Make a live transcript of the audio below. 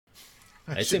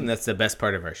I assume that's the best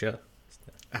part of our show.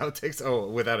 Outtakes? Oh,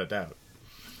 without a doubt.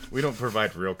 We don't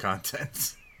provide real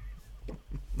content.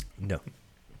 No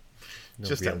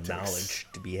Just real outtakes. knowledge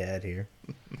to be had here.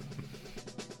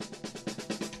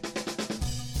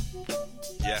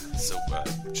 Yeah, so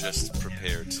just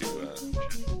prepare to...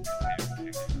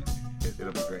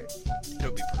 It'll be great.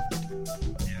 It'll be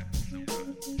perfect. Yeah, so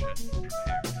just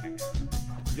prepare to...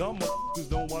 Y'all motherfuckers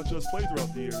don't watch us play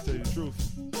throughout the year, to tell you the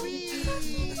truth.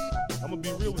 I'm gonna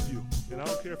be real with you, and I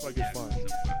don't care if I get fined.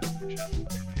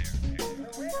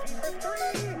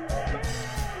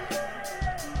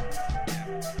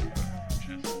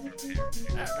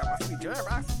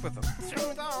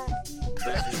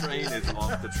 That train is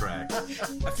off the track.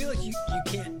 I feel like you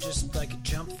can't just like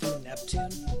jump through Neptune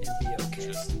and be okay.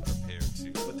 Just prepare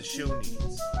to... What the show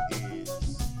needs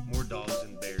is more dogs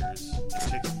and bears and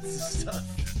chickens and stuff.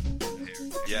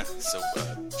 Yeah, so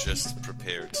just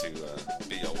prepare to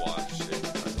be awash in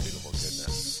unbeatable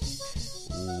goodness.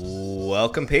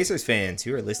 Welcome, Pacers fans.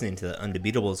 You are listening to the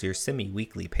Undebeatables, your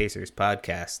semi-weekly Pacers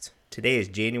podcast. Today is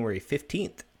January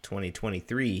 15th,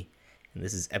 2023, and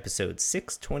this is episode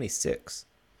 626.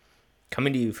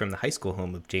 Coming to you from the high school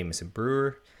home of Jamison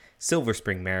Brewer, Silver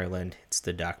Spring, Maryland, it's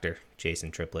the Dr.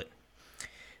 Jason Triplett.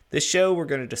 This show, we're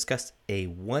going to discuss a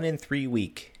 1-3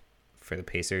 week for the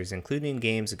Pacers, including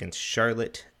games against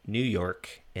Charlotte, New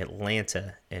York,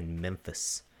 Atlanta, and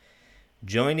Memphis.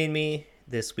 Joining me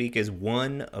this week is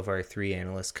one of our three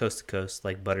analysts, coast to coast,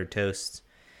 like buttered toast.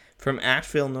 From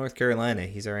Asheville, North Carolina,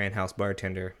 he's our in-house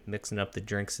bartender, mixing up the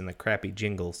drinks and the crappy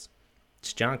jingles.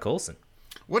 It's John Colson.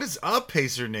 What is up,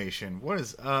 Pacer Nation? What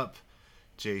is up,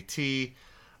 JT?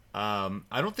 I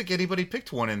don't think anybody picked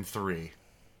 1-3.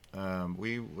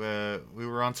 We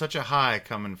were on such a high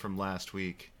coming from last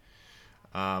week.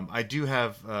 I do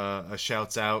have a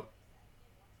shouts out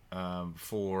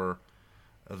for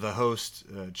the host,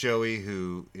 Joey,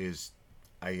 who is,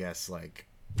 I guess, like,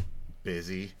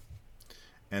 busy.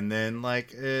 And then,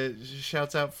 like,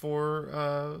 shouts out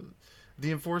for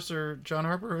the enforcer, John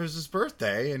Harper. It was his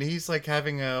birthday, and he's, like,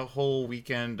 having a whole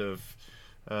weekend of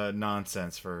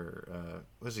nonsense for,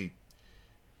 was he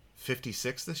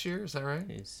 56 this year? Is that right?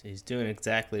 He's doing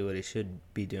exactly what he should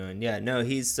be doing. Yeah, no,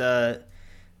 he's 63.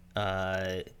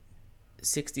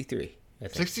 I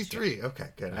think. 63. Okay,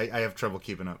 good. I have trouble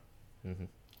keeping up. Mm-hmm.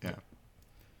 Yeah.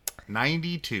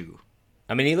 92.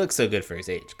 I mean, he looks so good for his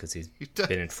age because he's He does.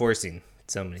 been enforcing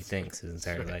so many things his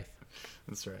entire life.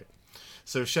 That's right.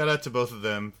 So shout out to both of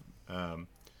them.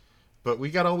 But we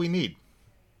got all we need.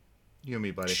 You and me,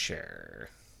 buddy. Sure.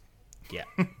 Yeah.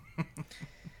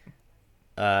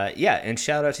 Yeah, and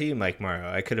shout out to you, Mike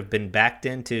Morrow. I could have been backed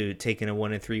into taking a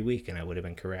 1-3 week, and I would have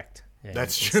been correct. And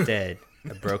That's true. Instead,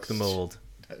 I broke the mold.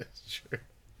 That is true.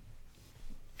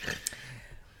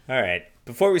 All right.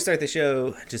 Before we start the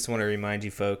show, I just want to remind you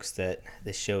folks that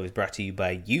this show is brought to you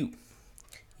by you.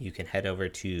 You can head over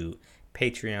to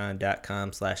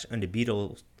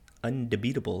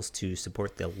patreon.com/undebeatables to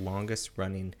support the longest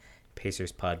running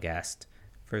Pacers podcast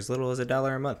for as little as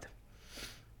 $1 a month.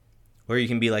 Or you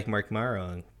can be like Mark Morrow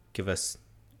and give us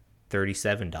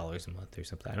 $37 a month or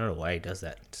something. I don't know why he does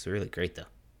that. It's really great, though.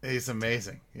 He's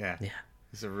amazing. Yeah. Yeah.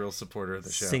 He's a real supporter of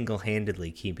the show.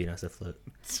 Single-handedly keeping us afloat.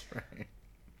 That's right.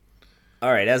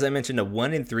 All right, as I mentioned, a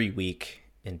 1-3 week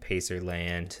in Pacer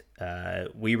land.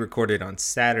 We recorded on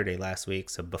Saturday last week,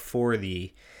 so before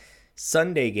the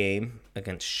Sunday game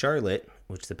against Charlotte,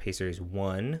 which the Pacers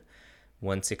won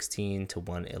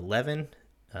 116-111.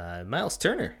 Miles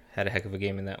Turner had a heck of a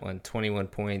game in that one. 21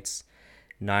 points,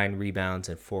 9 rebounds,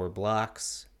 and 4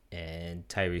 blocks. And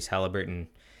Tyrese Halliburton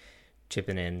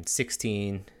chipping in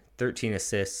 16, 13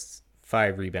 assists,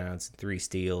 5 rebounds, and 3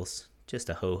 steals. Just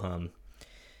a ho-hum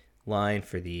line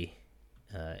for the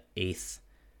eighth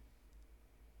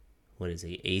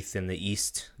in the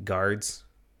East guards,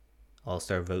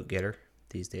 all-star vote getter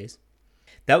these days.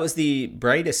 That was the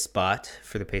brightest spot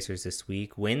for the Pacers this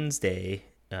week. Wednesday,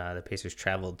 the Pacers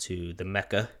traveled to the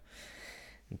Mecca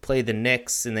and played the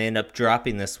Knicks, and they end up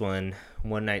dropping this one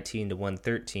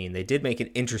 119-113. They did make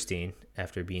it interesting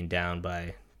after being down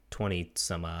by 20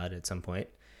 some odd at some point.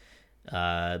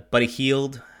 Buddy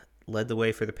Hield led the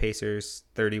way for the Pacers,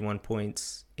 31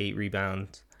 points, 8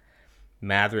 rebounds.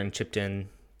 Mathurin chipped in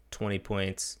 20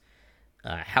 points.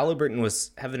 Halliburton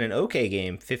was having an okay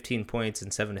game, 15 points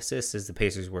and 7 assists as the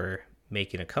Pacers were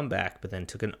making a comeback, but then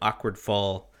took an awkward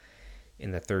fall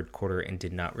in the third quarter and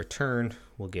did not return.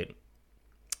 We'll get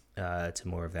to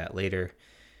more of that later.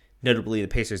 Notably, the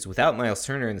Pacers without Miles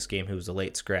Turner in this game, who was a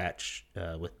late scratch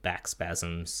with back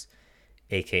spasms,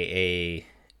 a.k.a.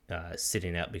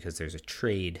 Sitting out because there's a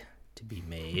trade to be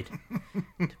made,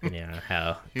 depending on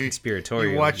how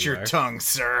conspiratorial You watch you your are. tongue,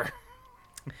 sir.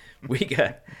 We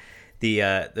got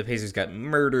the Pacers got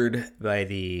murdered by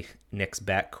the Knicks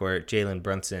backcourt. Jalen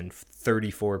Brunson,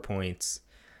 34 points,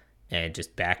 and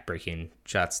just backbreaking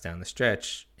shots down the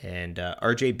stretch. And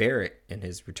R.J. Barrett, in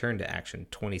his return to action,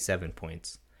 27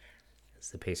 points,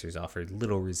 as the Pacers offered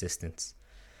little resistance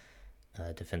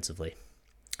defensively.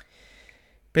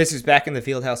 Pacers back in the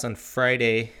Fieldhouse on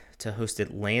Friday to host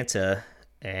Atlanta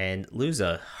and lose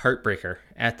a heartbreaker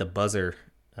at the buzzer,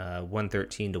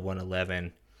 113 to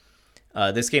 111.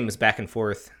 This game was back and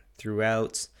forth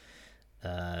throughout.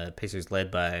 Pacers led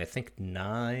by, I think,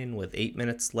 9 with 8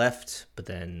 minutes left, but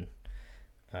then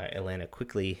Atlanta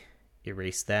quickly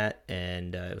erased that,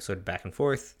 and it was sort of back and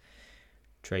forth.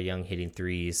 Trae Young hitting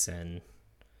threes, and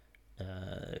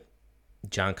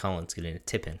John Collins getting a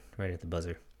tip-in right at the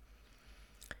buzzer.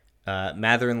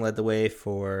 Matherin led the way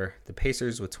for the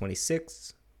Pacers with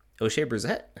 26. O'Shea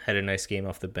Brissett had a nice game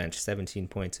off the bench, 17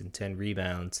 points and 10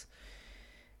 rebounds.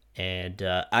 And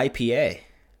IPA,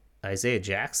 Isaiah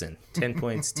Jackson, 10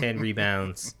 points, 10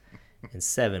 rebounds, and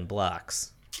 7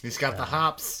 blocks. He's got the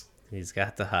hops. He's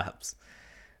got the hops.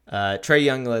 Trae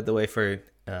Young led the way for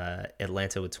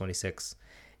Atlanta with 26.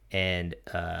 And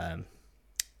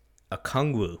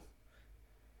Okongwu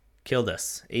killed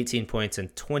us. 18 points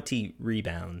and 20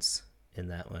 rebounds in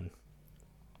that one.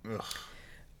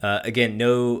 Again,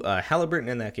 no Halliburton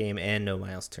in that game and no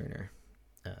Miles Turner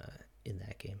in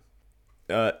that game.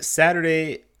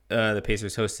 Saturday, the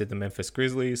Pacers hosted the Memphis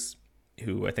Grizzlies,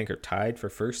 who I think are tied for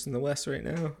first in the West right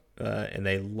now. And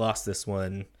they lost this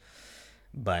one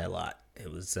by a lot.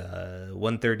 It was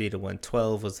 130 to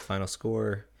 112 was the final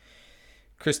score.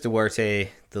 Chris Duarte,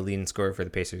 the leading scorer for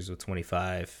the Pacers, with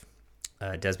 25.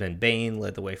 Desmond Bane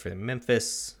led the way for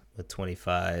Memphis with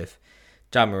 25.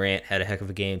 John Morant had a heck of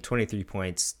a game, 23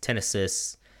 points, 10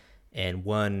 assists, and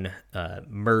one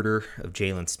murder of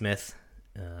Jalen Smith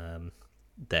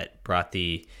that brought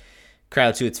the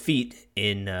crowd to its feet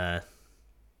in Gainbridge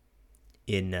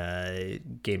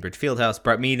Fieldhouse.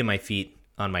 Brought me to my feet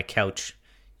on my couch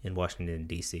in Washington,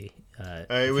 D.C. If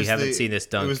you haven't seen this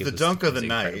dunk, it was the dunk of the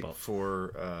incredible. night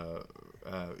for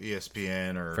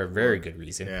ESPN, or For a very good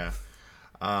reason. Yeah.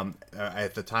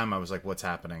 At the time, I was like, "What's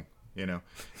happening?" You know,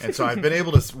 and so I've been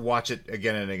able to watch it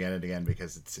again and again and again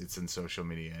because it's in social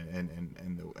media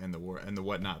and the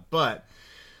whatnot. But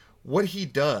what he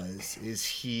does is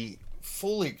he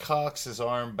fully cocks his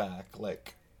arm back,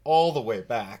 like all the way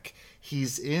back.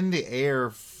 He's in the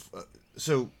air,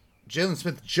 so Jalen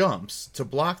Smith jumps to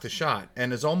block the shot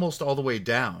and is almost all the way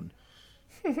down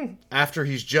after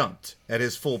he's jumped at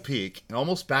his full peak and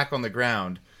almost back on the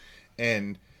ground,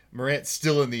 and Morant's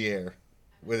still in the air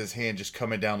with his hand just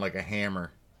coming down like a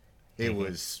hammer. It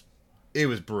was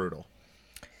brutal.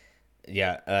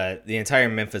 Yeah, the entire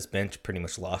Memphis bench pretty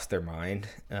much lost their mind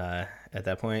at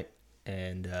that point.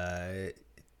 And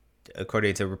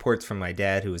according to reports from my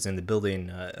dad, who was in the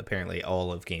building, apparently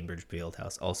all of Gainbridge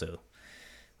Fieldhouse also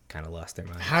kind of lost their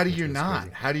mind. How do you not?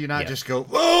 Crazy. How do you not Yeah. just go,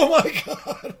 oh my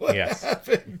God, what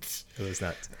happened? It was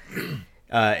nuts.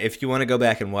 If you want to go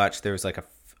back and watch, there was like a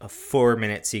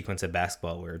 4-minute sequence of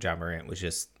basketball where John Morant was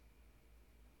just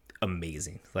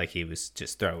amazing. Like, he was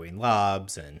just throwing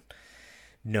lobs and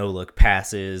no-look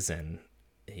passes and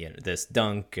this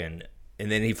dunk, and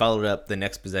then he followed up the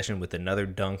next possession with another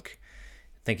dunk.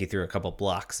 I think he threw a couple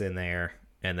blocks in there,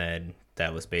 and then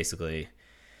that was basically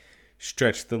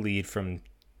stretched the lead from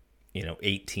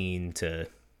 18 to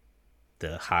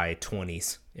the high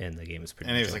 20s, and the game was pretty.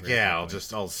 And he much was like, over at "Yeah, that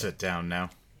point. I'll sit down now."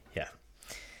 Yeah.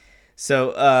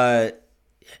 So,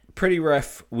 pretty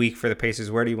rough week for the Pacers.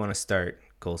 Where do you want to start,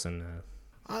 Colson?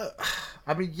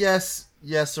 I mean, yes,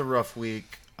 a rough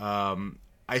week.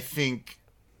 I think,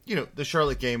 the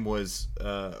Charlotte game was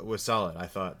solid. I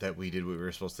thought that we did what we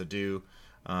were supposed to do.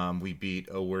 We beat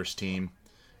a worse team,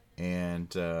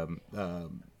 and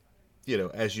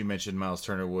as you mentioned, Miles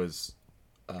Turner was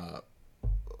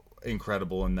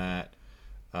incredible in that.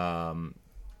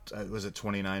 Was it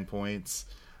 29 points?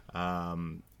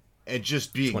 And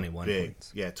just being 21 big.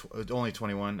 points. Yeah, only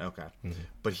 21. Okay,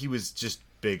 but he was just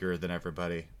bigger than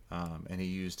everybody, and he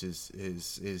used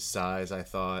his size. I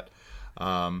thought,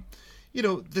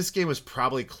 this game was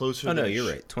probably closer. Oh no, than you're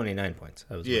right. 29 points.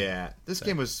 This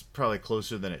game was probably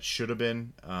closer than it should have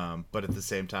been, but at the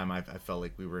same time, I felt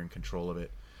like we were in control of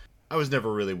it. I was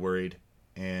never really worried,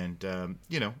 and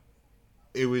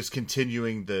it was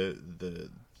continuing the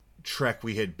trek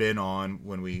we had been on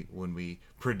when we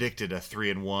predicted a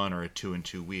 3-1 or a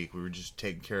 2-2 week. We were just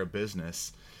taking care of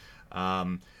business.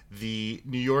 The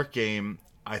New York game,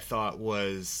 I thought,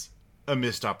 was a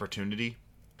missed opportunity.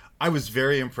 I was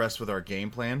very impressed with our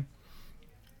game plan.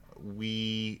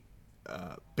 We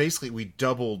basically we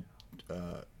doubled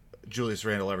Julius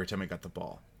Randle every time he got the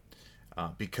ball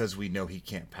because we know he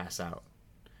can't pass out,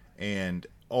 and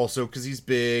also because he's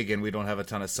big and we don't have a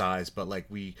ton of size. But like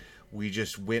we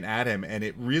just went at him, and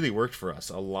it really worked for us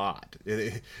a lot.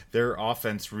 Their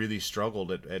offense really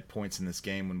struggled at points in this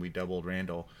game when we doubled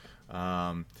Randle,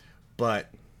 but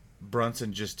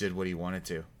Brunson just did what he wanted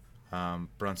to.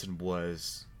 Brunson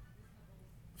was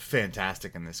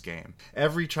fantastic in this game.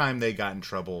 Every time they got in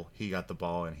trouble, he got the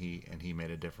ball and he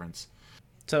made a difference.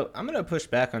 So I'm going to push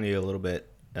back on you a little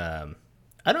bit.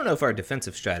 I don't know if our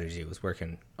defensive strategy was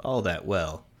working all that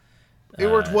well. It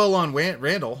worked well on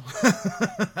Randall.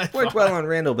 Worked well on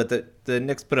Randall, but the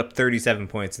Knicks put up 37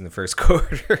 points in the first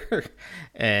quarter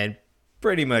and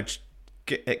pretty much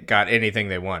got anything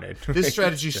they wanted. This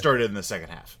strategy started in the second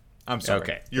half. I'm sorry.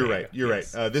 Okay. You're right.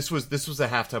 Yes. This was a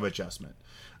halftime adjustment.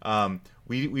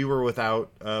 We were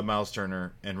without Miles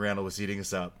Turner, and Randall was eating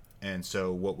us up, and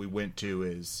so what we went to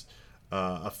is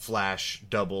a flash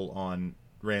double on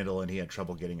Randall, and he had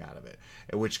trouble getting out of it,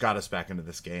 which got us back into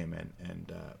this game,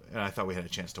 and I thought we had a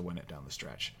chance to win it down the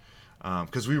stretch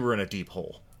because we were in a deep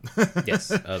hole.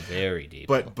 Yes, a very deep.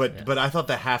 But hole. Yes. but I thought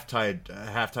the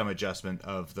halftime adjustment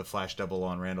of the flash double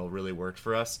on Randall really worked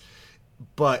for us.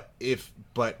 But it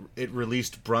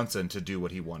released Brunson to do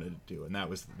what he wanted to do, and that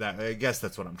was that. I guess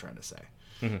that's what I'm trying to say.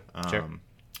 Mm-hmm. Sure.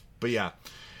 But yeah,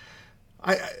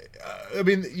 I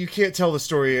mean, you can't tell the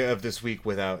story of this week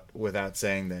without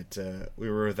saying that we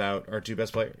were without our two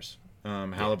best players.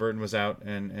 Halliburton was out,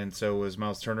 and so was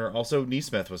Miles Turner. Also,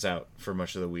 Neesmith was out for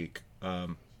much of the week.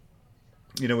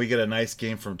 We get a nice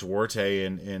game from Duarte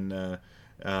in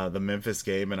the Memphis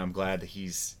game, and I'm glad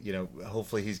he's,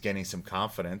 hopefully he's gaining some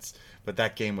confidence. But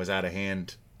that game was out of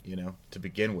hand, to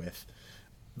begin with.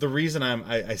 The reason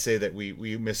I say that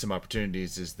we miss some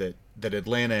opportunities is that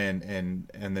Atlanta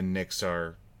and the Knicks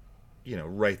are,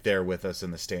 right there with us in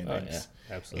the standings. Oh,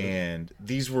 yeah, absolutely. And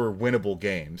these were winnable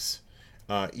games,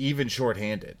 even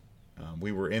shorthanded.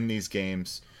 We were in these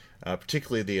games,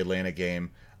 particularly the Atlanta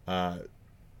game.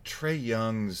 Trae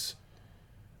Young's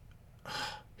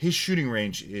his shooting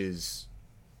range is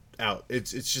out.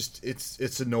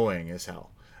 It's annoying as hell.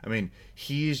 I mean,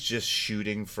 he's just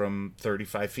shooting from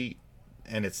 35 feet,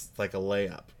 and it's like a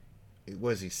layup.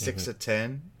 Was he 6 of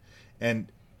 10?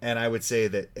 And I would say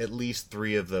that at least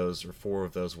 3 of those or 4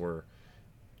 of those were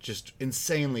just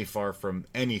insanely far from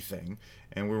anything,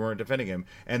 and we weren't defending him.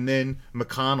 And then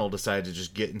McConnell decided to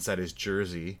just get inside his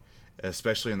jersey,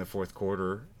 especially in the fourth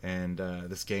quarter, and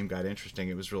this game got interesting.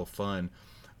 It was real fun.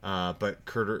 But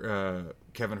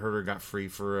Kevin Huerter got free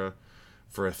for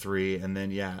a 3, and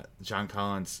then John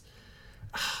Collins.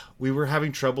 We were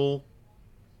having trouble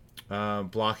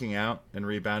blocking out and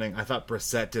rebounding. I thought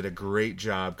Brissett did a great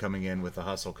job coming in with the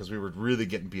hustle because we were really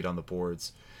getting beat on the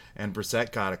boards, and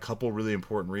Brissett got a couple really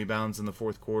important rebounds in the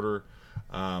fourth quarter.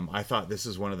 I thought this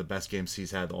is one of the best games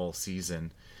he's had all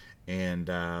season, and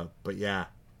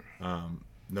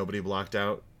nobody blocked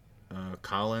out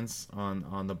Collins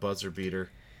on the buzzer beater.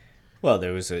 Well,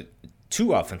 there was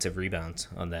 2 offensive rebounds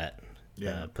on that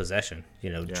possession.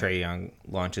 Trae Young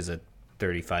launches a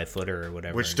 35-footer or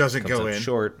whatever, which doesn't go in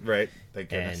short, right? Thank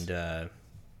goodness. And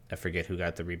I forget who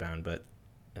got the rebound, but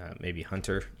maybe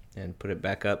Hunter, and put it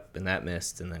back up, and that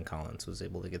missed, and then Collins was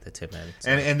able to get the tip in. So.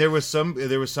 And there was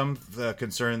some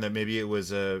concern that maybe it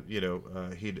was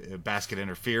he'd basket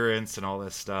interference and all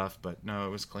this stuff, but no,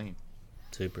 it was clean,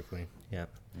 super clean.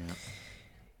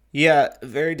 Yeah,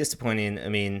 very disappointing. I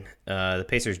mean, the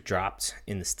Pacers dropped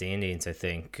in the standings, I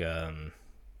think,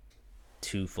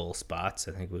 2 full spots.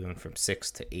 I think we went from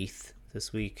 6th to 8th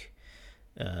this week,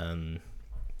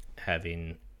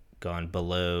 having gone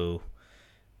below,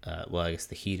 I guess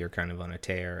the Heat are kind of on a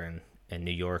tear, and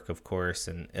New York, of course,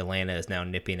 and Atlanta is now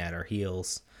nipping at our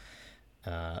heels,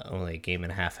 only a game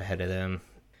and a half ahead of them.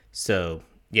 So,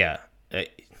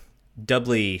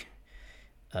 doubly...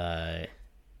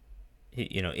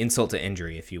 insult to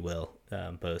injury, if you will,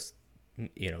 both,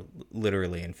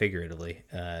 literally and figuratively,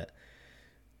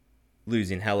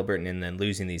 losing Halliburton and then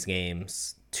losing these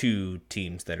games to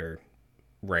teams that are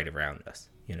right around us.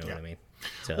 You know what I mean?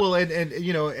 So. Well, and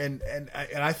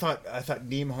I thought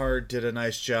Nembhard did a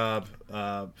nice job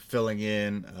filling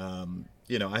in.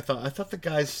 I thought the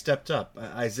guys stepped up.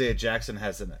 Isaiah Jackson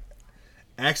has an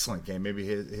excellent game, maybe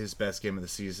his best game of the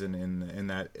season. In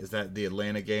that the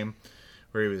Atlanta game,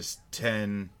 where he was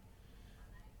 10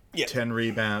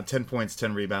 points,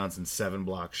 10 rebounds, and 7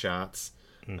 block shots.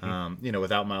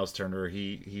 Without Miles Turner,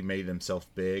 he made himself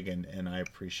big, and I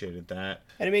appreciated that.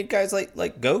 And I mean, guys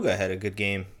like Goga had a good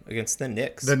game against the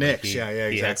Knicks. The Knicks, he,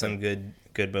 exactly. He had some good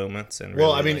moments. And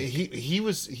well, really, I mean, he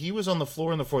was on the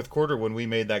floor in the fourth quarter when we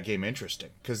made that game interesting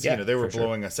because they were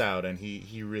blowing us out, and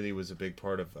he really was a big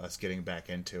part of us getting back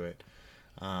into it.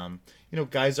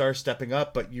 Guys are stepping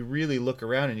up, but you really look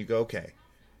around and you go, okay,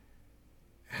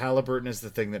 Halliburton is the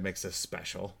thing that makes us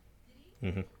special.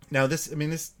 Mm-hmm. Now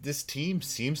this team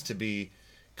seems to be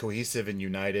cohesive and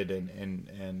united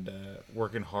and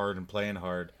working hard and playing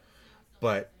hard,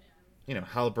 but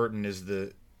Halliburton is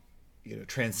the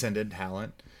transcendent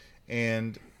talent,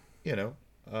 and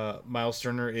Miles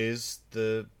Turner is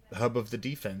the hub of the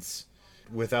defense.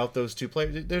 Without those two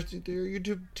players,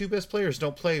 your two best players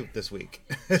don't play this week,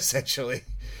 essentially,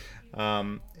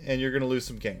 and you're going to lose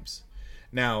some games.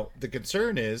 Now the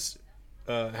concern is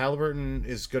Halliburton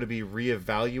is going to be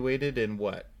reevaluated in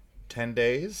 10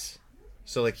 days.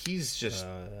 So he's just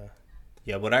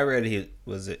what I read he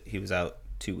was out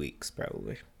 2 weeks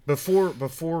probably before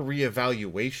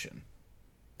reevaluation.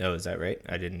 Oh, is that right?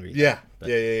 I didn't read. Yeah, that,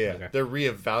 Okay. They're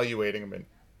reevaluating him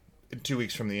in 2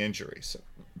 weeks from the injury.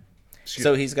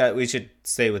 So he's got. We should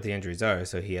say what the injuries are.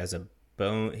 So he has a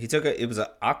bone. It was an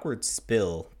awkward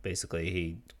spill. Basically,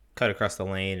 he cut across the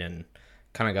lane and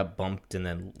kind of got bumped, and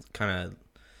then kind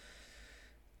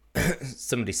of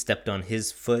somebody stepped on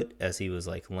his foot as he was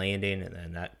landing, and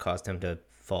then that caused him to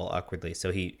fall awkwardly.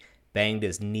 So he banged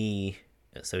his knee.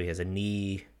 So he has a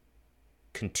knee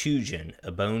contusion,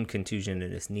 a bone contusion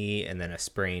in his knee, and then a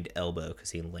sprained elbow because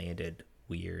he landed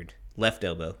weird. Left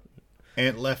elbow.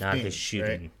 And left not knee, his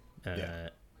shooting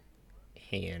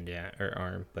hand, or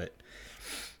arm, but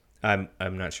I'm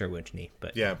not sure which knee.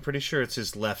 But yeah, pretty sure it's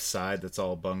his left side that's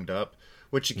all bunged up,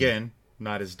 which again,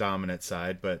 not his dominant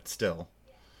side, but still.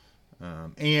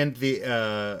 And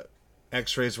the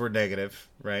X-rays were negative,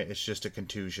 right? It's just a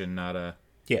contusion, not a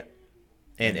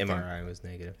and MRI was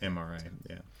negative. MRI,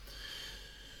 yeah.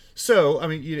 So I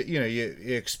mean,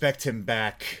 you expect him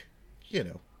back,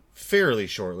 fairly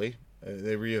shortly.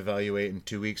 They reevaluate in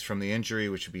 2 weeks from the injury,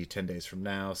 which would be 10 days from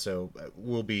now. So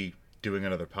we'll be doing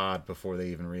another pod before they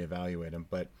even reevaluate him.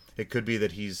 But it could be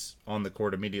that he's on the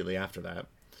court immediately after that.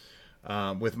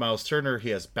 With Miles Turner, he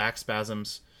has back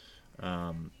spasms.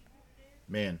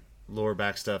 Lower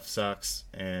back stuff sucks,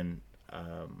 and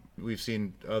we've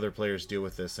seen other players deal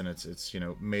with this, and it's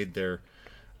made their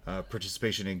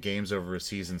participation in games over a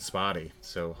season spotty.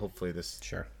 So hopefully this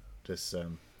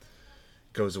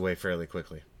goes away fairly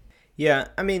quickly. Yeah,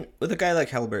 I mean, with a guy like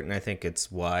Halliburton, I think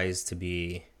it's wise to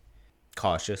be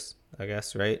cautious, I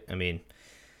guess, right? I mean,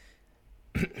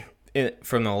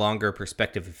 from the longer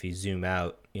perspective, if you zoom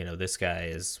out, this guy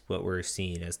is what we're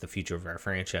seeing as the future of our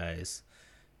franchise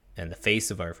and the face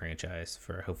of our franchise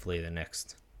for hopefully the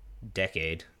next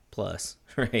decade plus,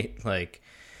 right?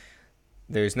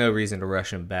 There's no reason to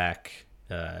rush him back,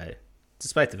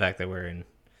 despite the fact that we're in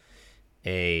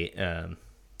a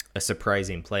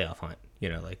surprising playoff hunt.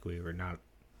 We were not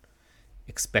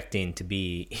expecting to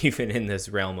be even in this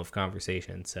realm of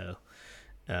conversation. So,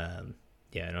 I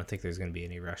don't think there's going to be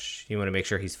any rush. You want to make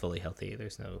sure he's fully healthy.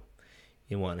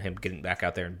 You want him getting back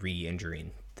out there and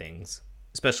re-injuring things,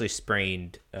 especially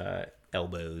sprained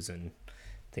elbows and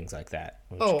things like that.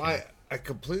 I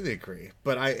completely agree.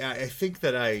 But I think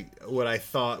that what I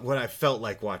felt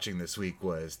like watching this week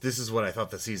was, this is what I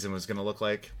thought the season was going to look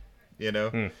like,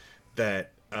 that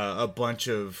a bunch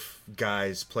of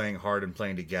guys playing hard and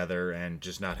playing together and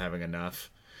just not having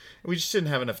enough. We just didn't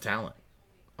have enough talent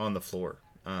on the floor.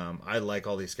 I like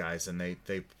all these guys, and they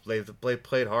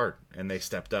played hard and they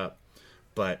stepped up.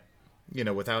 But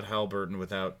without Halliburton,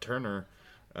 without Turner,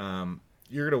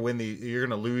 you're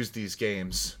gonna lose these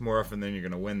games more often than you're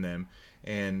gonna win them.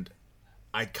 And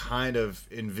I kind of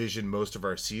envision most of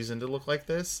our season to look like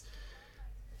this.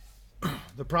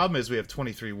 The problem is we have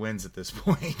 23 wins at this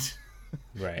point.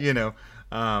 Right.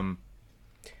 Well,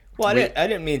 I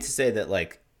didn't mean to say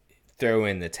that throw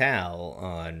in the towel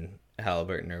on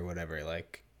Halliburton or whatever.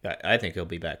 I think he'll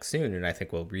be back soon, and I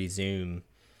think we'll resume,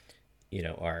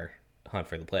 our hunt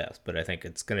for the playoffs. But I think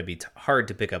it's going to be hard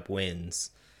to pick up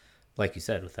wins, like you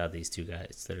said, without these two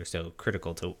guys that are so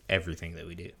critical to everything that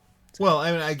we do. So. Well,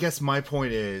 I mean, I guess my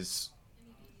point is,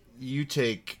 you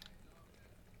take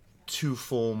 2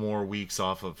 full more weeks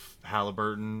off of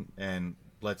Halliburton, and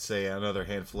let's say another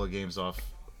handful of games off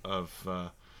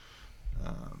of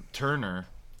Turner,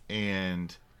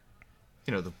 and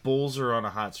the Bulls are on a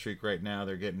hot streak right now.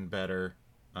 They're getting better.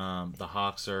 The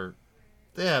Hawks are,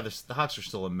 the Hawks are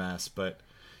still a mess, but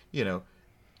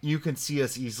you can see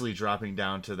us easily dropping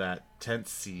down to that 10th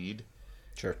seed.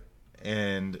 Sure.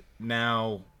 and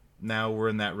now we're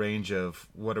in that range of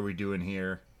what are we doing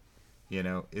here? You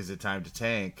know, is it time to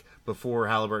tank before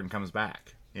Halliburton comes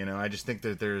back? You know, I just think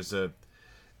that this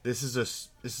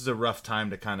is a rough time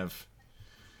to kind of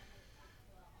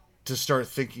to start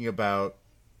thinking about,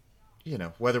 you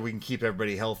know, whether we can keep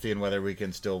everybody healthy and whether we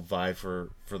can still vie for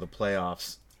the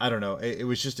playoffs. I don't know. It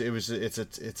was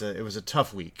a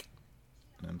tough week.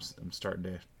 And I'm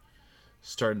starting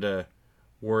to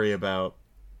worry about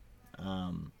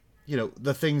you know,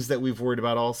 the things that we've worried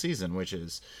about all season, which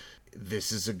is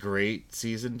this is a great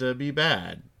season to be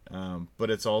bad, but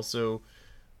it's also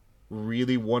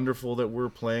really wonderful that we're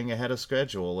playing ahead of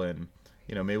schedule, and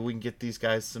you know, maybe we can get these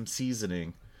guys some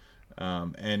seasoning,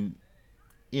 and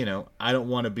you know, I don't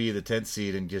want to be the 10th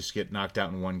seed and just get knocked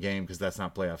out in one game because that's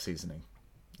not playoff seasoning,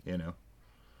 you know.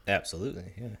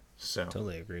 Absolutely, yeah. So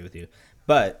Totally agree with you.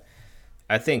 But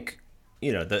I think,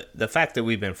 you know, the fact that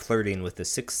we've been flirting with the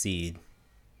 6th seed,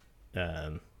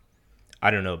 I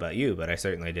don't know about you, but I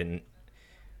certainly didn't.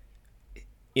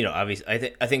 You know, obviously,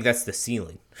 I think that's the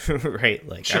ceiling, right?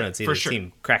 Like, Sure, I don't see for the sure.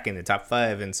 team cracking the top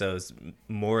 5, and so it's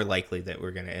more likely that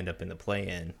we're going to end up in the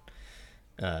play-in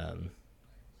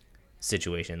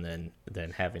situation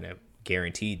than having a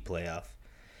guaranteed playoff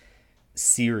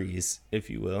series, if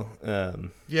you will.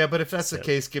 yeah, but if that's the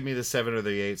case, give me the 7 or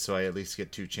the 8, so I at least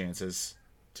get 2 chances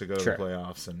to go Sure. to the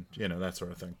playoffs, and you know, that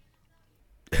sort of thing.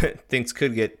 Things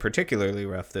could get particularly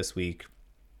rough this week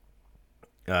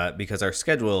because our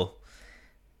schedule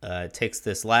takes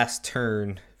this last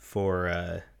turn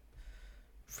for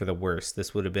the worst.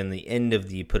 This would have been the end of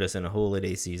the put us in a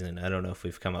holiday season. I don't know if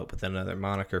we've come up with another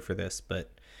moniker for this,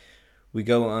 but we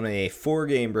go on a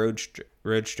 4-game road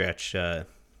stretch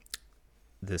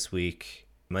this week.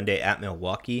 Monday at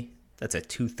Milwaukee. That's a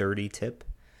 2:30 tip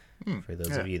for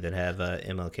those of you that have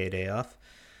MLK Day off.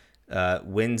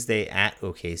 Wednesday at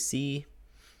OKC.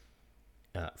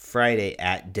 Friday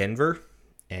at Denver.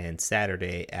 And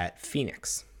Saturday at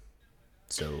Phoenix.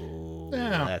 So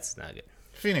Yeah. that's not good.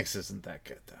 Phoenix isn't that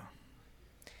good though.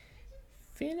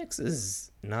 Phoenix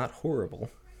is not horrible.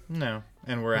 No,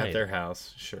 and we're at Right. their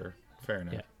house. Sure, fair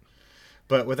enough. Yeah.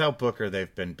 But without Booker,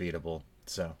 they've been beatable.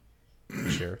 So,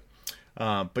 Sure.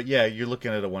 but yeah, you're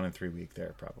looking at a 1-3 week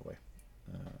there probably.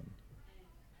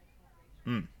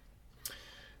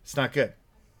 It's not good.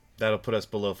 That'll put us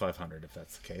below 500 if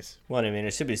that's the case. Well, I mean,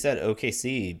 it should be said,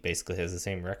 OKC basically has the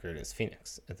same record as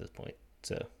Phoenix at this point.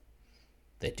 So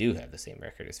they do have the same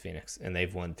record as Phoenix, and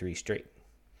they've won 3 straight.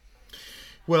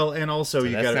 Well, and also So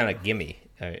you that's got not a gimme,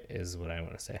 is what I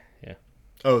want to say. Yeah.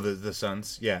 Oh, the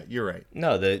Suns. Yeah, you're right.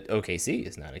 No, the OKC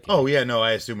is not a gimme. Oh yeah, no,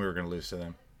 I assume we were going to lose to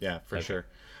them. Yeah, for Okay. sure.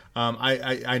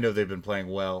 I know they've been playing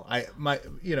well.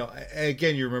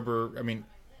 Again, you remember. I mean,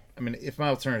 if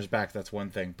Miles Turner's back, that's one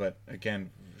thing. But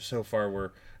again, so far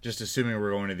we're just assuming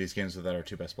we're going to these games without our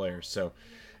 2 best players. So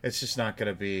it's just not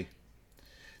going to be.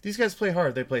 These guys play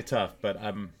hard. They play tough. But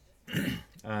I'm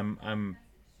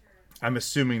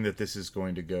assuming that this is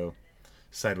going to go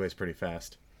sideways pretty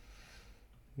fast.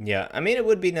 Yeah, I mean, it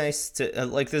would be nice to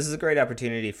this is a great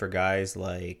opportunity for guys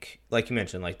like you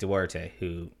mentioned, like Duarte,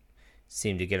 who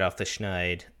seemed to get off the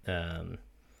schneid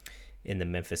in the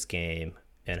Memphis game,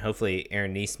 and hopefully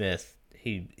Aaron Nesmith,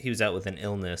 he was out with an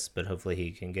illness, but hopefully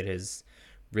he can get his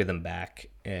rhythm back,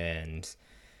 and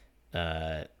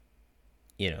it's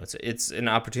an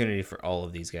opportunity for all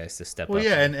of these guys to step up. Well,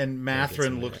 yeah, and get some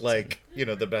Mathurin looked minutes.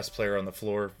 like the best player on the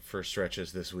floor for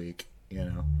stretches this week.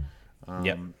 Yep.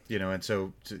 And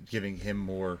so giving him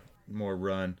more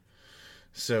run.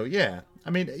 So yeah, I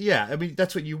mean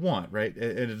that's what you want, right?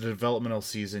 In a developmental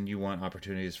season, you want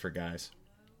opportunities for guys.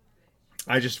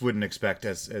 I just wouldn't expect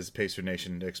as Pacer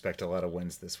Nation to expect a lot of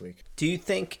wins this week. Do you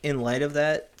think, in light of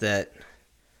that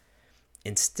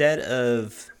instead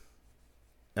of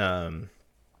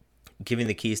giving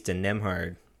the keys to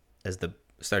Nemhard as the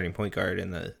starting point guard in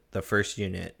the first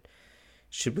unit,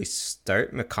 should we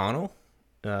start McConnell?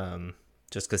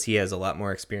 Just because he has a lot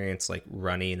more experience, like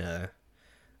running a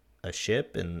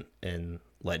ship, and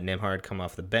let Nemhard come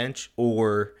off the bench,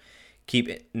 or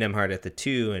keep Nemhard at the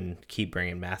 2 and keep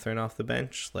bringing Mathurin off the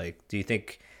bench? Like, do you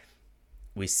think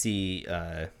we see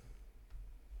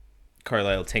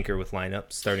Carlisle tinker with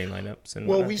starting lineups? And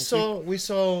Well, whatnot? we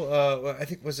saw. I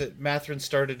think was it Mathurin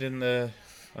started in the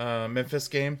Memphis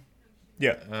game.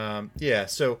 Yeah, Yeah.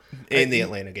 So in the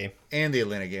Atlanta game. and the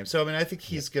Atlanta game. So I mean, I think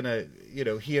he's gonna,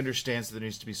 he understands that there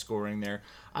needs to be scoring there.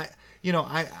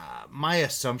 My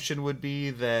assumption would be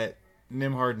that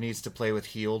Nimhard needs to play with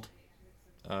Heald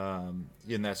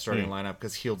in that starting lineup,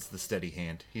 because Heald's the steady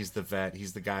hand. He's the vet.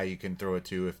 He's the guy you can throw it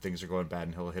to if things are going bad,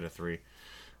 and he'll hit a 3.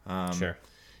 Sure.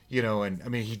 and I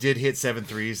mean, he did hit 7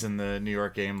 threes in the New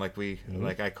York game, like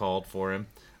I called for him,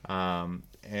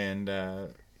 and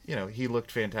he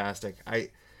looked fantastic.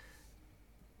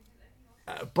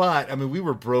 But I mean, we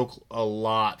were broke a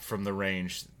lot from the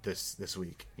range this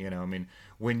week. I mean,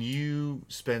 when you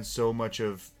spend so much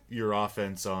of your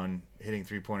offense on hitting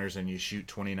 3-pointers and you shoot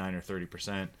 29 or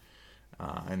 30%,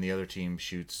 and the other team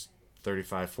shoots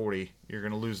 35-40, you're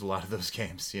going to lose a lot of those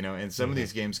games. And some of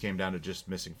these games came down to just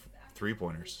missing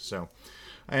 3-pointers. So,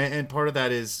 and part of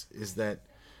that is that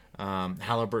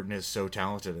Halliburton is so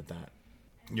talented at that.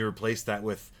 You replace that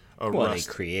with he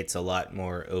creates a lot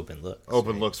more open looks.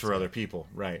 Looks for other people,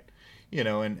 right?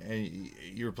 And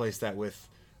you replace that with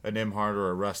a Nimhard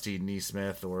or a Rusty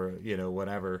Neesmith or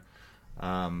whatever.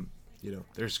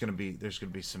 There's gonna be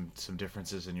some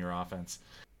differences in your offense.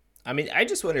 I mean, I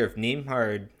just wonder if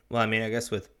Nimhard. Well, I mean, I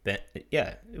guess with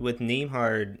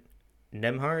Nimhard,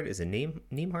 is it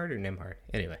Nimhard or Nimhard?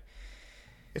 Anyway,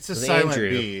 it's a silent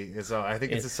B. I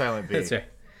think it's a silent B. That's right.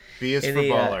 B is for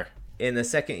baller. In the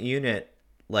second unit,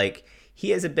 like,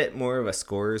 he has a bit more of a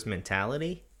scorer's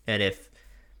mentality, and if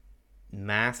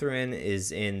Matherin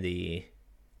is in the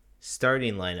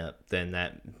starting lineup, then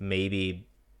that maybe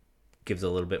gives a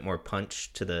little bit more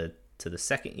punch to the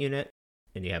second unit,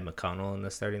 and you have McConnell in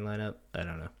the starting lineup. I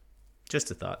don't know,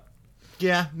 just a thought.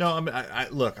 Yeah, no, I mean,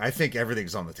 I think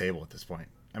everything's on the table at this point.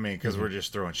 I mean, because we're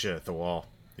just throwing shit at the wall.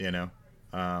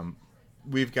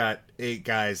 We've got 8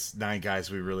 guys, 9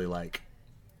 guys we really like,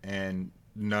 and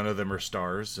none of them are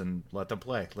stars, and let them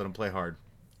play hard.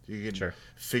 You can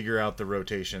figure out the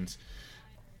rotations.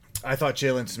 I thought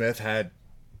Jalen Smith had,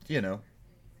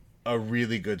 a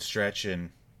really good stretch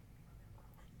in,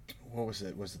 what was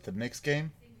it? Was it the Knicks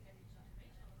game?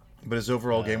 But his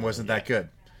overall game wasn't that good.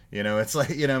 It's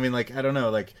like, I mean, like, I don't know,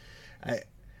 like,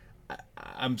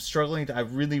 I'm struggling I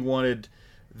really wanted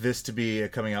this to be a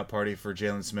coming out party for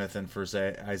Jalen Smith and for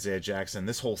Isaiah Jackson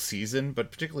this whole season,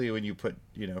 but particularly when you put,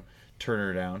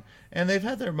 Turner down. And they've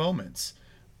had their moments,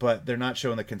 but they're not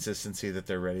showing the consistency that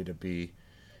they're ready to be,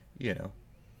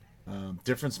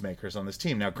 difference makers on this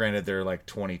team. Now, granted, they're like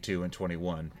 22 and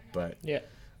 21, but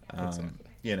exactly.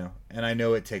 And I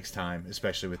know it takes time,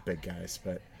 especially with big guys,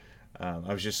 but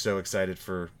I was just so excited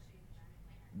for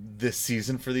this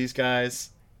season for these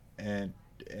guys, and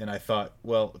I thought,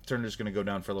 well, Turner's going to go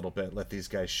down for a little bit, let these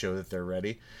guys show that they're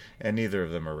ready, and neither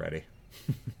of them are ready.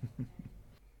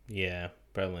 Yeah,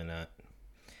 probably not.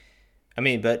 I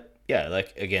mean, but yeah,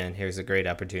 like, again, here's a great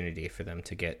opportunity for them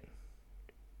to get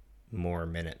more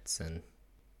minutes and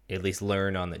at least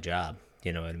learn on the job.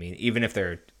 You know what I mean? Even if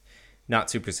they're not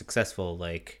super successful,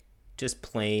 like, just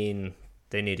playing,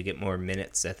 they need to get more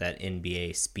minutes at that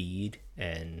NBA speed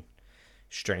and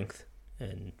strength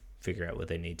and figure out what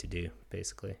they need to do,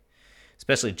 basically.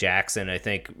 Especially Jackson, I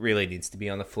think, really needs to be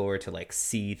on the floor to, like,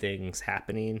 see things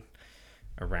happening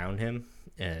around him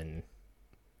and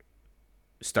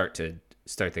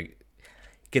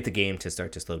get the game to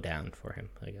start to slow down for him,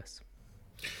 I guess.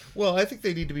 Well, I think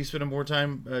they need to be spending more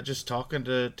time just talking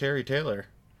to Terry Taylor.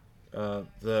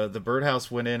 The Birdhouse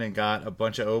went in and got a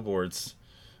bunch of O boards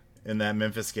in that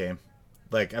Memphis game.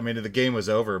 Like, I mean, the game was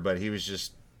over, but he was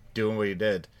just doing what he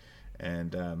did.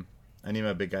 And I need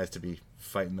my big guys to be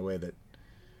fighting the way that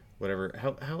whatever.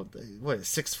 What,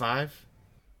 6'5"?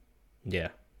 Yeah,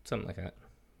 something like that.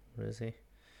 What is he?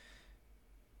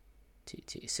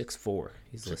 TT 6'4".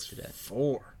 He's listed at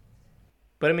 4.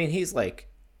 But I mean, he's like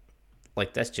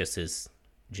that's just his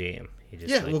jam. He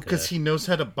just because he knows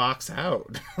how to box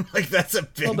out. Like, that's a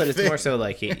big. But it's thing. more so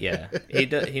like he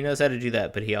knows how to do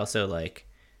that, but he also, like,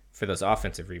 for those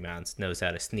offensive rebounds, knows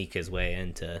how to sneak his way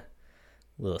into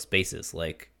little spaces.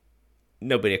 Like,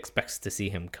 nobody expects to see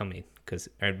him coming because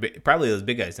probably those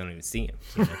big guys don't even see him.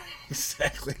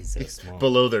 Exactly. He's so small.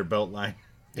 Below their belt line.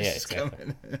 Yeah,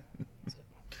 exactly.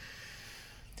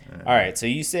 All right, so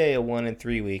you say a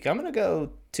 1-3 week. I'm gonna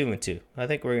go 2-2. I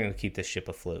think we're gonna keep this ship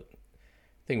afloat.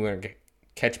 I think we're gonna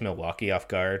catch Milwaukee off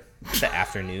guard. It's the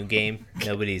afternoon game.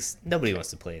 Nobody wants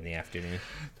to play in the afternoon,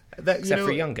 except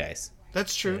for young guys.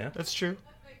 That's true. That's true.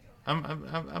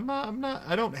 I'm not.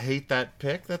 I don't hate that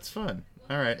pick. That's fun.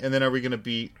 All right, and then are we gonna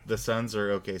beat the Suns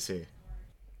or OKC?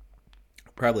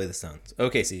 Probably the Suns.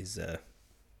 OKC's,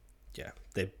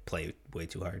 they play way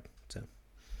too hard. So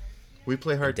we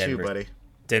play hard too, buddy.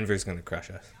 Denver's gonna crush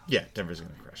us. Yeah, Denver's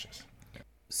gonna crush us. Yeah.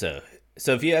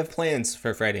 So if you have plans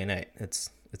for Friday night, it's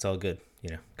all good.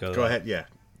 Go ahead. Yeah,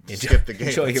 skip the game.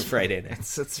 Enjoy your Friday night.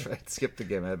 That's right. Skip the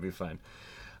game. That'd be fine.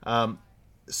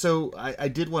 So I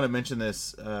did want to mention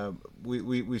this.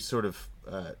 We sort of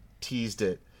teased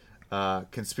it.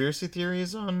 Conspiracy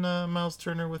theories on Miles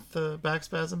Turner with back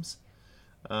spasms.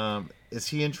 Is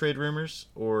he in trade rumors,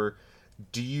 or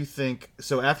do you think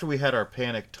so? After we had our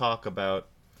panic talk about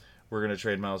we're going to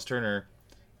trade Miles Turner,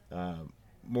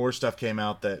 more stuff came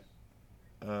out that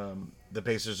the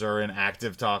Pacers are in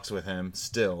active talks with him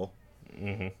still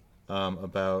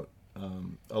about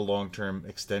a long-term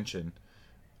extension.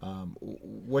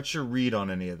 What's your read on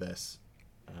any of this?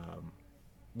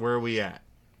 Where are we at?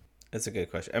 That's a good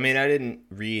question. I mean, I didn't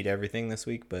read everything this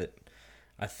week, but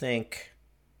I think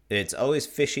it's always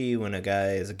fishy when a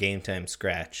guy is a game time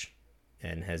scratch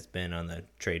and has been on the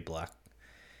trade block,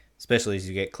 especially as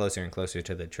you get closer and closer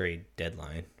to the trade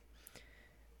deadline.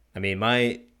 I mean,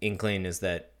 my inkling is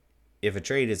that if a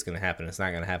trade is going to happen, it's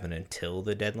not going to happen until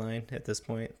the deadline at this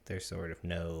point. There's sort of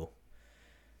no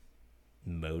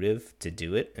motive to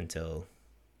do it until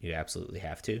you absolutely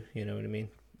have to, you know what I mean?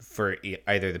 For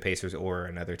either the Pacers or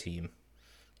another team,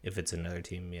 if it's another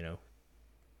team,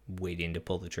 waiting to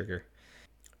pull the trigger.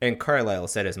 And Carlisle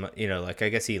said as much, I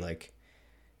guess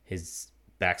his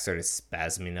back started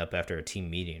spasming up after a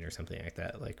team meeting or something like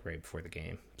that, like right before the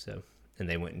game. So, and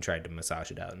they went and tried to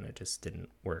massage it out, and it just didn't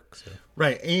work. So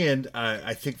Right, and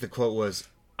I think the quote was,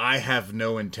 "I have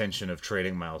no intention of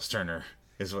trading Miles Turner,"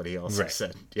 is what he also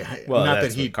said. Yeah, well, not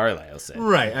that's what Carlisle said.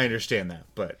 Right, I understand that,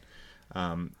 but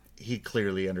he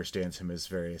clearly understands him as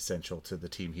very essential to the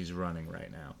team he's running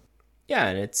right now. Yeah,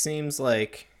 and it seems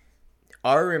like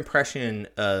our impression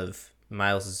of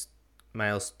Miles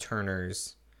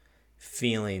Turner's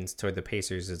feelings toward the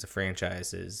Pacers as a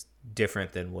franchise is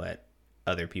different than what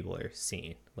other people are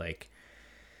seeing. Like,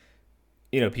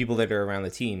 people that are around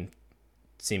the team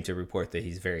seem to report that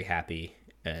he's very happy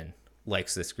and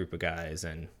likes this group of guys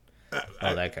and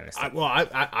all that kind of stuff.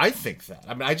 I think that.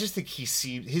 I mean, I just think he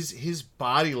sees his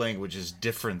body language is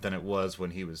different than it was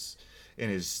when he was in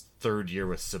his third year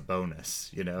with Sabonis,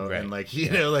 Right. and like he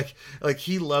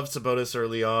loved Sabonis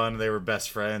early on. They were best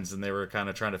friends and they were kind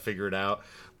of trying to figure it out.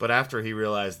 But after he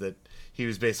realized that he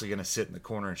was basically going to sit in the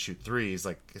corner and shoot threes,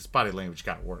 like his body language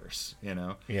got worse,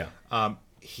 Yeah.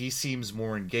 He seems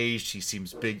more engaged. He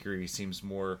seems bigger. He seems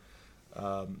more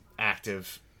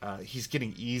active. He's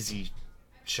getting easy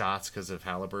shots because of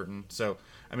Halliburton. So,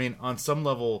 I mean, on some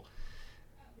level,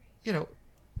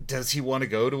 does he want to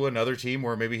go to another team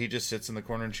where maybe he just sits in the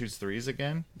corner and shoots threes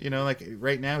again? Like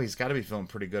right now he's got to be feeling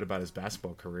pretty good about his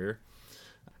basketball career.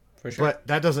 For sure. But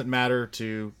that doesn't matter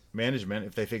to management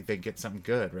if they think they get something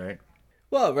good, right?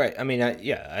 Well, right. I mean,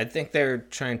 I think they're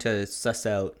trying to suss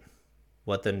out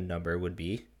what the number would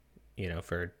be,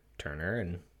 for Turner,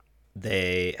 and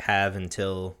they have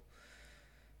until.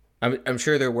 I'm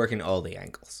sure they're working all the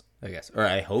angles, I guess, or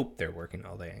I hope they're working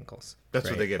all the angles. That's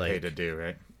right? what they get paid to do,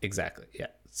 right? Exactly. Yeah.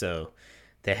 So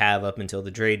they have up until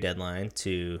the trade deadline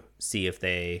to see if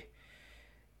they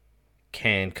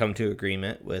can come to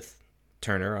agreement with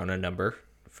Turner on a number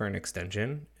for an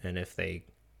extension, and if they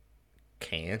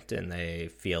can't and they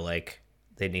feel like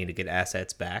they need to get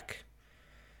assets back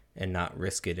and not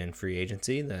risk it in free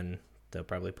agency, then they'll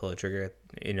probably pull a trigger,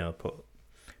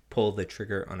 pull the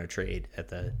trigger on a trade at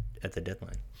the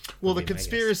deadline. Well, the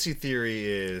conspiracy theory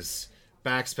is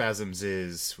back spasms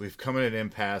is we've come at an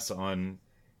impasse on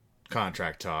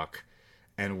contract talk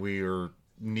and we're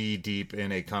knee deep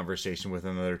in a conversation with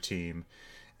another team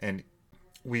and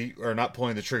we are not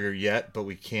pulling the trigger yet, but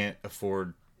we can't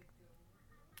afford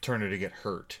Turner to get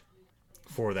hurt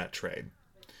for that trade.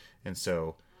 And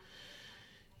so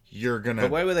you're going to...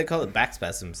 But why would they call it back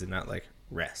spasms and not like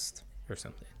rest or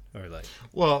something? Or like...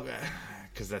 Well,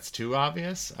 because that's too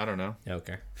obvious. I don't know.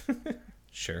 Okay.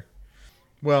 Sure.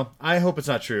 Well, I hope it's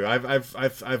not true.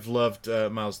 I've loved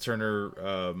Miles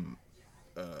Turner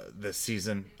this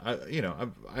season.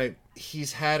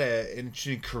 He's had an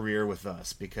interesting career with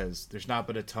us because there's not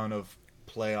been a ton of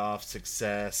playoff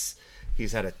success.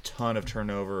 He's had a ton of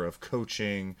turnover of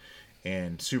coaching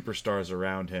and superstars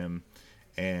around him,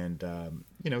 and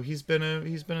he's been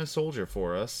a soldier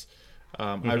for us.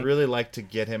 I really like to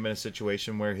get him in a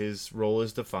situation where his role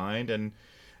is defined and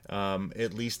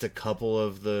at least a couple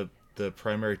of the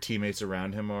primary teammates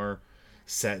around him are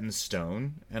set in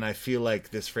stone. And I feel like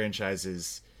this franchise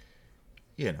is,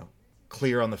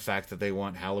 clear on the fact that they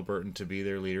want Halliburton to be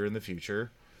their leader in the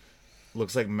future.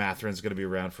 Looks like Matherin's going to be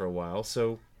around for a while,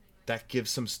 so that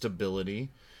gives some stability.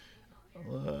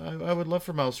 I would love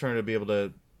for Miles Turner to be able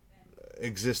to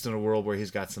exist in a world where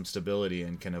he's got some stability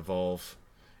and can evolve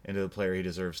into the player he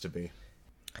deserves to be.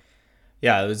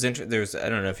 Yeah, it was interesting. I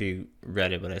don't know if you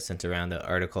read it, but I sent around an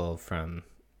article from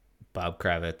Bob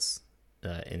Kravitz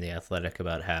in The Athletic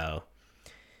about how,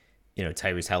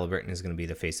 Tyrese Halliburton is going to be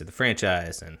the face of the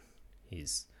franchise, and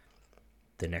he's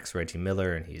the next Reggie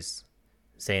Miller, and he's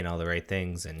saying all the right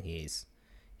things, and he's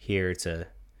here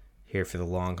for the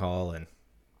long haul and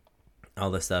all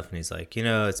this stuff. And he's like,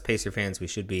 it's Pacer fans. We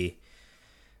should be,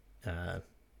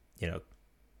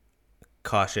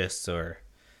 cautious, or,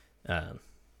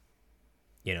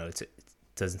 it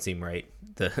doesn't seem right.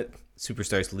 The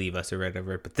superstars leave us or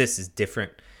whatever. But this is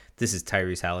different. This is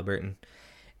Tyrese Halliburton.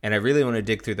 And I really want to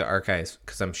dig through the archives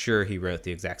because I'm sure he wrote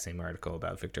the exact same article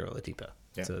about Victor Oladipo.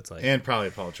 Yeah. So it's like, and probably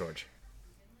Paul George.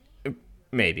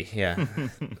 Maybe, yeah.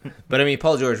 But I mean,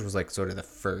 Paul George was like sort of the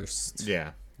first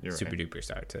Yeah, you're super right. duper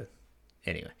star to,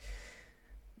 anyway.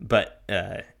 But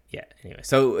anyway.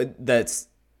 So that's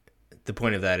the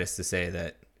point of that, is to say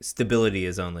that stability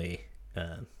is only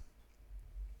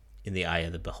in the eye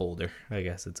of the beholder. I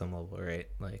guess at some level, right?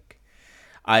 Like,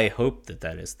 I hope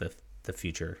that is the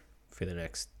future for the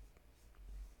next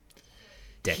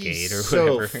decade or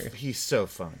whatever. He's so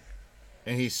fun,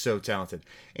 and he's so talented,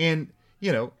 and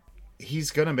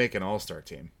he's gonna make an all-star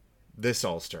team. This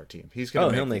all-star team, he's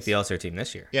gonna. He'll make the all-star team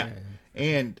this year. Yeah,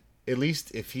 and at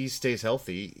least if he stays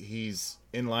healthy, he's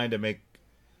in line to make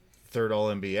third All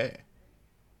NBA.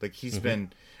 Like he's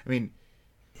been. I mean,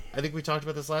 I think we talked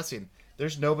about this last season.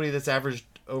 There's nobody that's averaged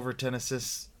over 10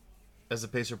 assists as a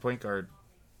Pacer point guard.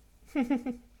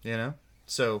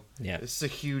 So Yeah. this is a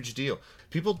huge deal.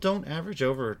 People don't average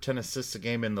over 10 assists a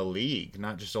game in the league,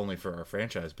 not just only for our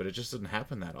franchise, but it just doesn't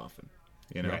happen that often.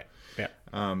 Right. Yeah.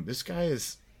 This guy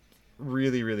is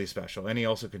really, really special, and he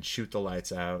also can shoot the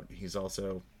lights out. He's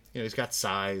also, he's got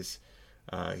size.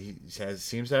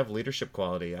 Seems to have leadership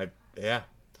quality.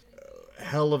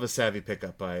 Hell of a savvy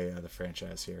pickup by the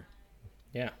franchise here.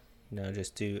 Yeah.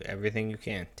 Just do everything you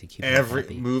can to keep him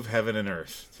happy. Move heaven and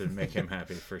earth to make him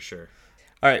happy for sure.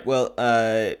 All right, well,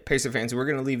 Pacer fans, we're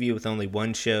going to leave you with only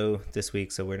one show this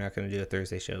week, so we're not going to do a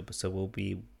Thursday show. So we'll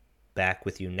be back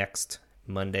with you next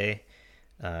Monday,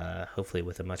 hopefully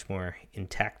with a much more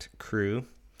intact crew.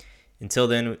 Until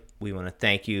then, we want to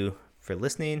thank you for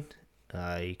listening.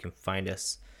 You can find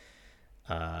us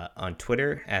on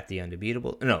Twitter at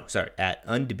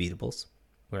Undebeatables.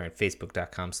 We're on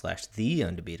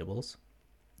Facebook.com/TheUndebeatables.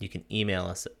 You can email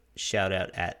us,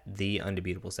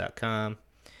 shoutout@TheUndebeatables.com.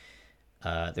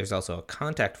 There's also a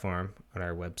contact form on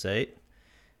our website.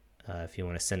 If you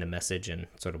want to send a message and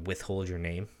sort of withhold your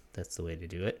name, that's the way to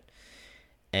do it.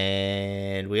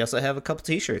 And we also have a couple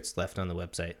t-shirts left on the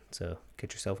website, so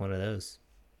get yourself one of those.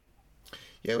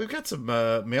 Yeah, we've got some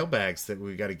mailbags that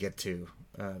we got to get to.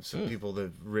 Some people that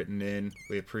have written in.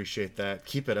 We appreciate that.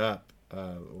 Keep it up.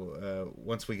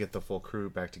 Once we get the full crew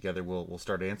back together, we'll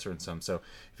start answering some. So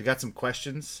if you got some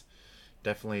questions,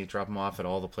 definitely drop them off at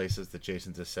all the places that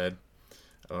Jason just said,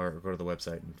 or go to the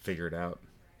website and figure it out,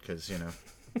 because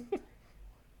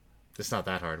it's not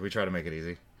that hard. We try to make it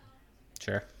easy.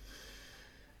 Sure.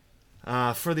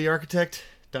 For the architect,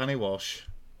 Donnie Walsh,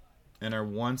 and our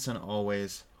once and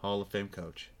always Hall of Fame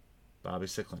coach, Bobby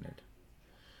Sickleonard.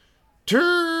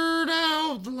 Turn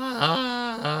out the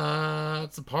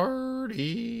lights, the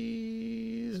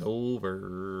party's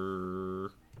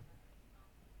over.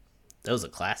 That was a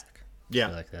classic. Yeah, I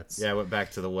feel like that's I went back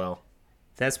to the well.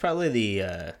 That's probably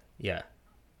the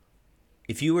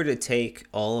If you were to take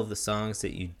all of the songs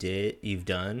that you've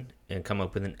done, and come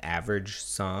up with an average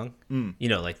song,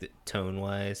 like the tone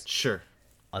wise, Sure.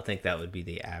 I think that would be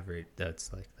the average.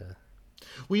 That's like the.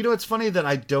 Well, it's funny that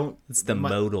I don't. It's the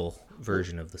modal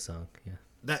version of the song. Yeah.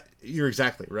 That you're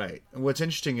exactly right. And what's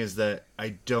interesting is that I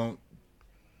don't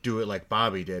do it like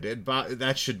Bobby did.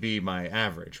 That should be my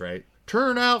average, right?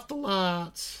 Turn out the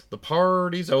lights. The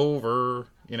party's over.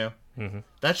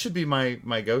 That should be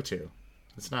my go-to.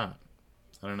 It's not.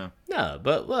 I don't know. No,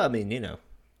 but I mean,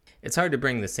 it's hard to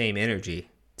bring the same energy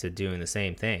to doing the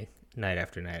same thing night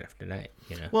after night after night.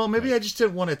 Well, maybe I just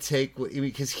didn't want to take,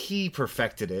 because he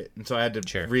perfected it, and so I had to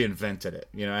reinvent it.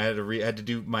 I had to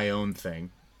do my own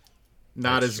thing.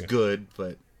 Not That's as true. good,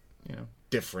 but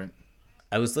different.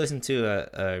 I was listening to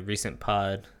a recent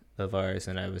pod of ours,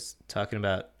 and I was talking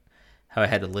about how I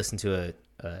had to listen to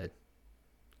a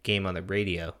game on the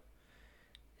radio,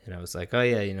 and I was like, oh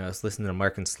yeah, I was listening to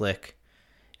Mark and Slick,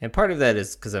 and part of that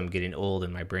is because I'm getting old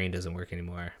and my brain doesn't work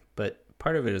anymore, but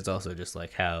part of it is also just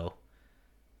like how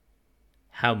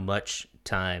much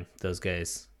time those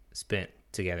guys spent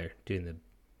together doing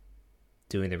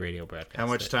the radio broadcast. How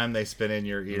much time they spent in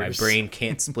your ears. My brain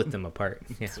can't split them apart.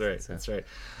 Yeah, That's right. That's right.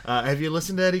 Have you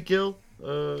listened to Eddie Gill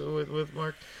with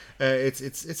Mark?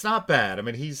 It's not bad. I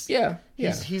mean, he's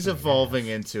evolving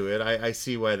into it. I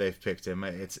see why they've picked him.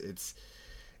 It's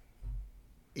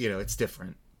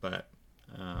different, but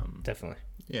definitely.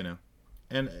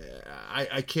 And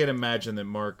I can't imagine that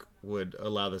Mark would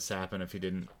allow this to happen if he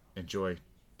didn't enjoy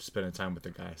spending time with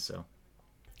the guy. So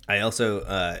I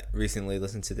also recently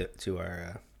listened to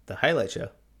our the highlight show,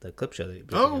 the clip show that you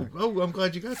put together. I'm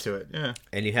glad you got to it. Yeah.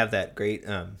 And you have that great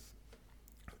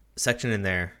section in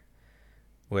there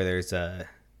where there's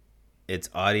it's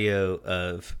audio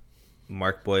of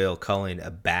Mark Boyle calling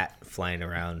a bat flying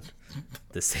around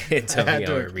the San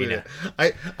Antonio arena.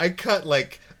 I cut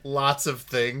like lots of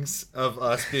things of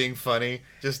us being funny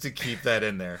just to keep that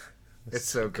in there. It's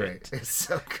so great. It's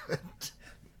so good.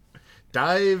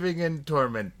 Diving and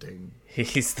tormenting.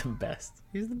 He's the best.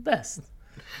 He's the best.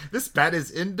 This bat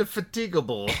is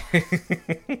indefatigable.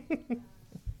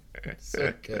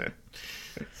 So good.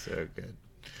 So good.